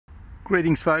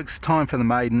Greetings folks, time for the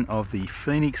maiden of the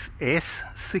PhoenixS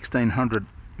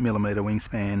 1600mm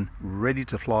wingspan ready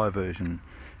to fly version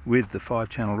with the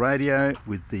 5-channel radio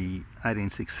with the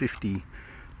 18650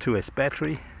 2S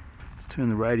battery. Let's turn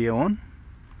the radio on.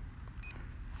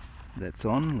 That's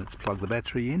on. Let's plug the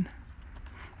battery in.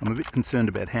 I'm a bit concerned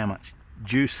about how much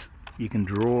juice you can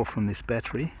draw from this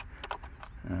battery,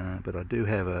 but I do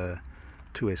have a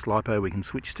 2S LiPo we can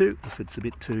switch to if it's a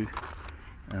bit too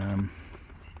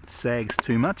sags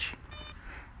too much.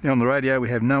 Now on the radio we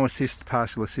have no assist,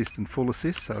 partial assist and full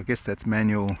assist, so I guess that's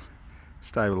manual,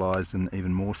 stabilised and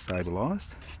even more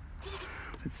stabilised.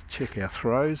 Let's check our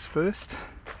throws first.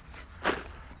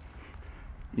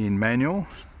 In manual,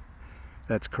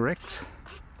 that's correct.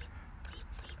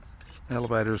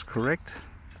 Elevator is correct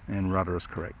and rudder is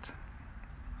correct.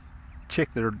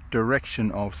 Check the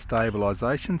direction of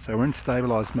stabilisation, so we're in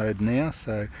stabilised mode now,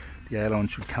 so the aileron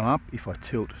should come up if I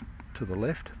tilt to the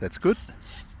left. That's good.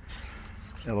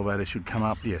 Elevator should come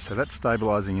up, yeah, so that's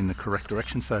stabilising in the correct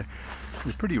direction, so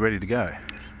we're pretty ready to go.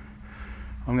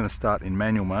 I'm going to start in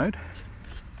manual mode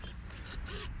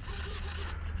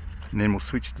and then we'll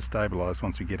switch to stabilise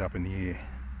once we get up in the air.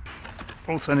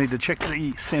 Also need to check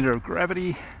the centre of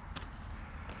gravity.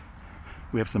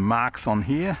 We have some marks on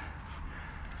here.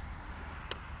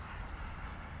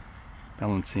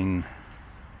 Balancing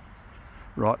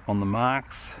right on the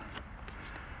marks.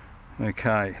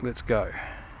 Okay, let's go.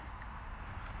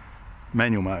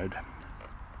 Manual mode.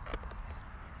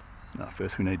 Now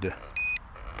first we need to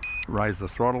raise the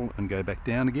throttle and go back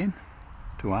down again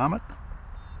to arm it.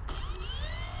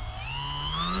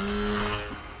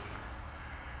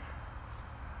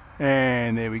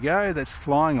 And there we go, that's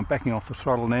flying. I'm backing off the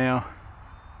throttle now.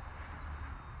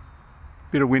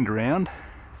 Bit of wind around,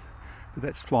 but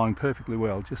that's flying perfectly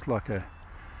well, just like a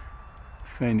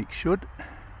Phoenix should.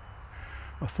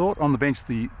 I thought on the bench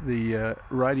the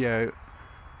radio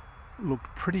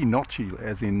looked pretty notchy,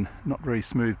 as in not very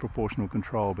smooth proportional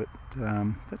control, but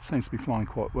that seems to be flying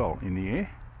quite well in the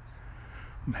air.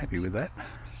 I'm happy with that.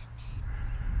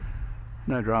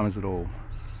 No dramas at all.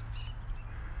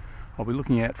 I'll be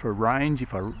looking out for a range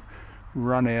if I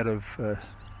run out of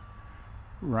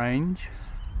range,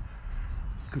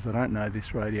 because I don't know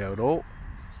this radio at all.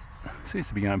 Seems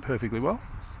to be going perfectly well.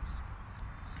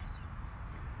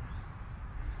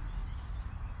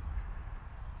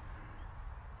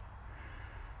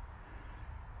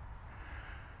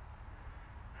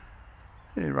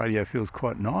 The radio feels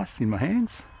quite nice in my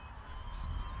hands.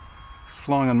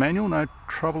 Flying on manual, no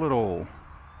trouble at all.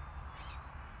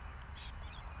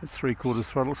 That 3/4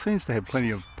 throttle seems to have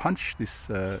plenty of punch, this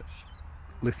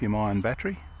lithium ion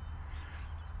battery.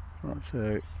 Right,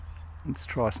 so let's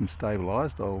try some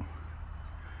stabilised. I'll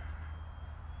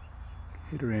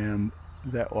head around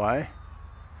that way.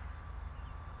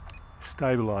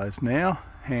 Stabilised now,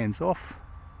 hands off.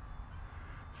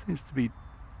 Seems to be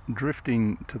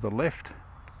drifting to the left.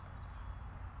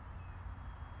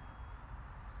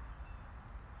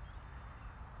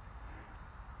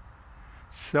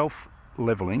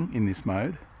 Self-levelling in this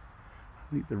mode.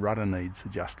 I think the rudder needs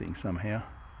adjusting somehow.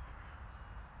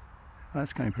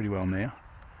 That's going pretty well now.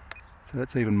 So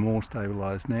that's even more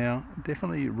stabilised now.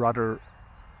 Definitely rudder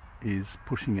is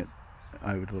pushing it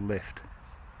over to the left.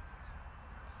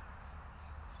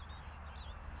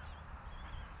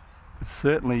 But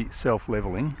certainly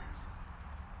self-levelling.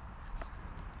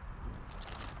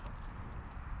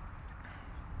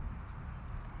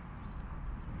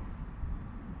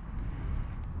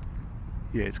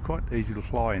 Yeah, it's quite easy to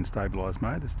fly in stabilised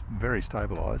mode. It's very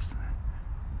stabilised.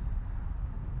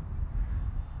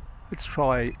 Let's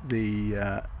try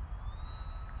the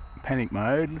panic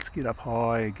mode. Let's get up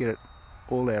high, get it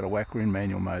all out of whack. We're in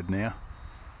manual mode now.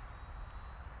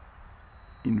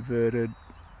 Inverted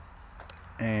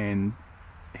and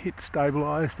hit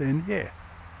stabilised, and yeah,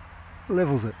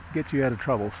 levels it, gets you out of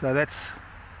trouble. So that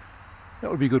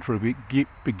would be good for a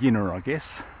beginner, I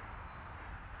guess.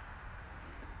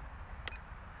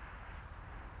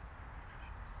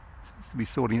 Seems to be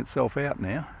sorting itself out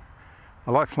now.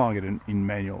 I like flying it in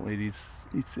manual.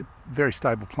 It's a very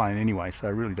stable plane anyway, so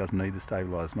it really doesn't need the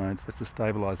stabilised modes. That's the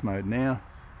stabilised mode now.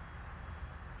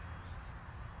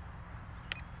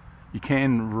 You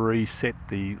can reset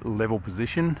the level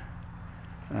position.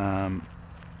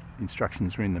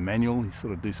 Instructions are in the manual. You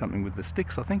sort of do something with the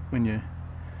sticks, I think, when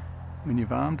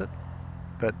you've armed it.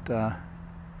 But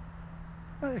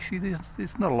actually,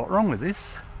 there's not a lot wrong with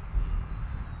this.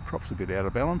 Prop's a bit out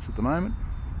of balance at the moment.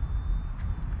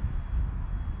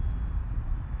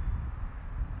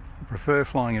 I prefer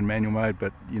flying in manual mode,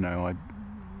 but you know, I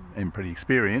am pretty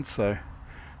experienced, so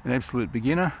an absolute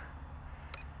beginner.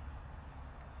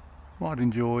 quite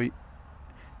enjoy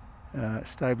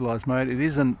stabilised mode. It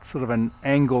isn't sort of an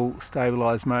angle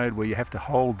stabilised mode where you have to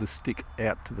hold the stick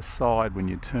out to the side when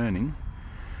you're turning.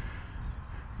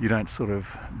 You don't sort of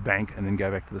bank and then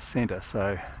go back to the centre,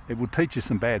 so it would teach you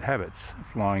some bad habits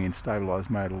flying in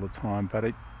stabilised mode all the time, but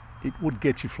it would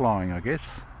get you flying, I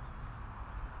guess.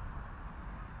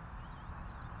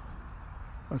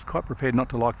 I was quite prepared not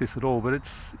to like this at all, but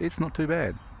it's not too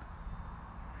bad.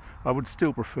 I would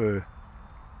still prefer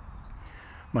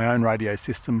my own radio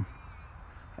system,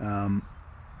 and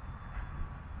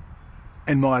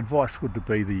my advice would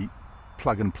be the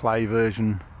plug and play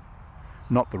version,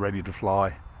 not the ready to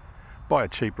fly. Buy a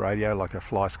cheap radio like a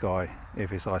FlySKY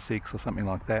FSi6 or something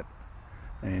like that,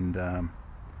 and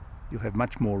you'll have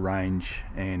much more range,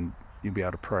 and you'll be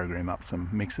able to program up some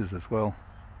mixes as well.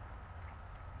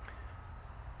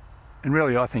 And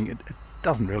really, I think it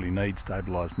doesn't really need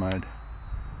stabilised mode.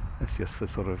 It's just for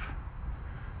sort of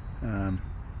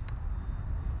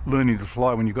learning to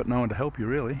fly when you've got no one to help you,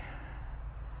 really,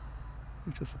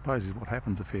 which I suppose is what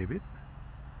happens a fair bit.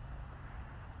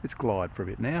 Let's glide for a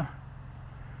bit now.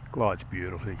 Glides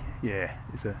beautifully. Yeah,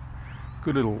 it's a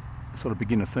good little sort of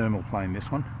beginner thermal plane,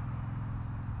 this one.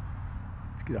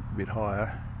 Let's get up a bit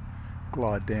higher,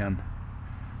 glide down.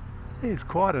 There's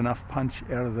quite enough punch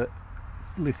out of the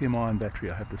lithium ion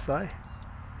battery, I have to say.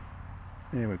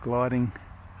 There, we're gliding.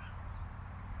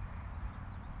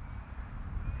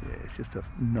 Yeah, it's just a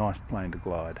nice plane to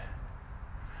glide.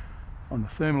 On the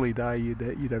thermally day,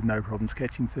 you'd have no problems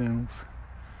catching thermals.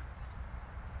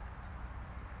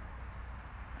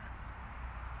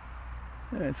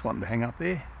 Yeah, it's wanting to hang up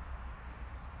there.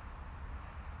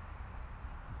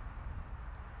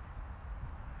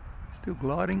 Still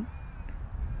gliding.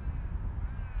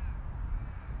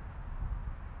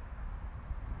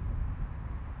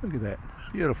 Look at that,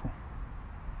 beautiful.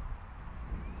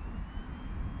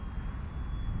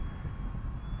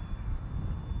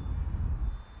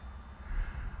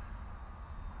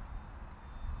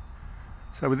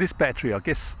 So with this battery, I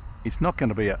guess it's not going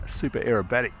to be a super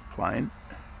aerobatic plane,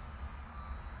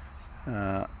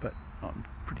 but I'm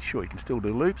pretty sure you can still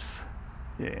do loops.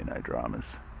 Yeah, no dramas.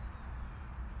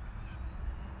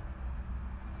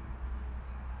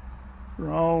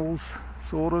 Rolls,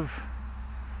 sort of.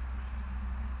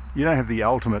 You don't have the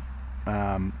ultimate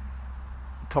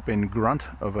top end grunt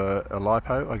of a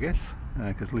LiPo, I guess,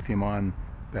 because lithium ion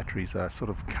batteries are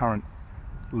sort of current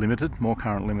limited, more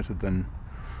current limited than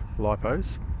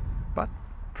LiPos, but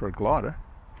for a glider,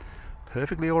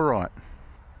 perfectly alright.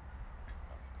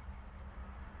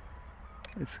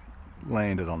 It's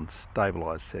landed on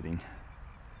stabilised setting.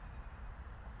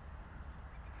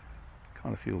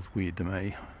 Kind of feels weird to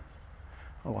me.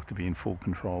 I like to be in full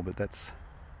control, but that's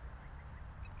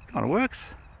kind of works.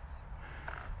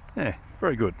 Yeah,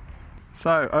 very good.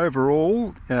 So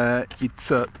overall, it's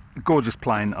a gorgeous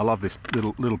plane. I love this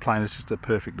little plane. It's just a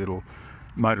perfect little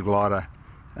motor glider,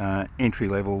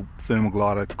 entry-level thermal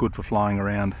glider, good for flying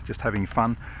around, just having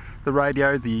fun. The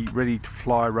radio, the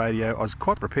ready-to-fly radio, I was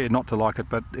quite prepared not to like it,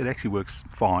 but it actually works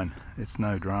fine. It's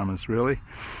no dramas really.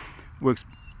 Works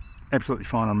absolutely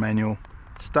fine on manual.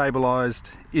 Stabilised,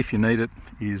 if you need it,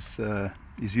 is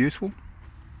useful.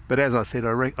 But as I said,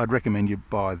 I'd recommend you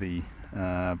buy the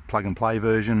plug and play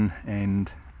version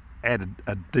and add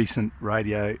a decent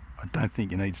radio. I don't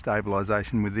think you need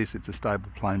stabilisation with this. It's a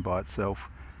stable plane by itself.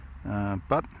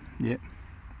 But yeah,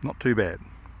 not too bad.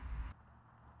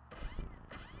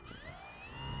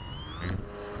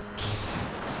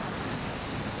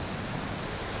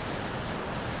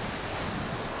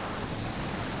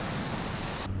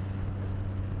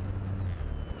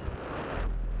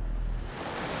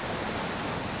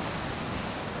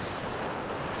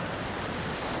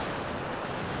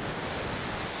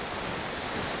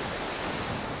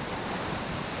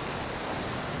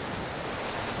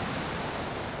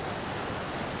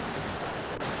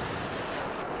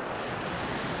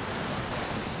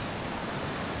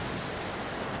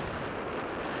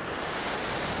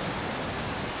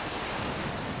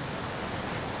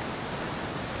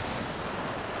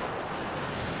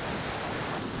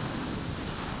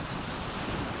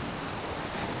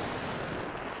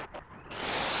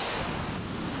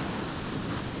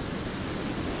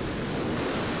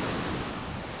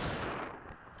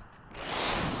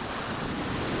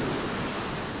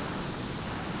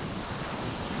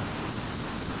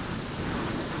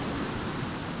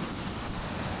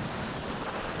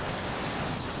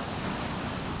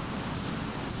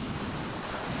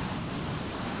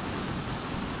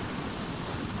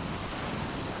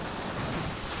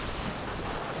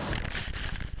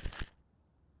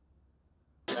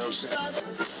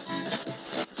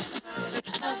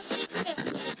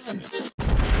 Bye.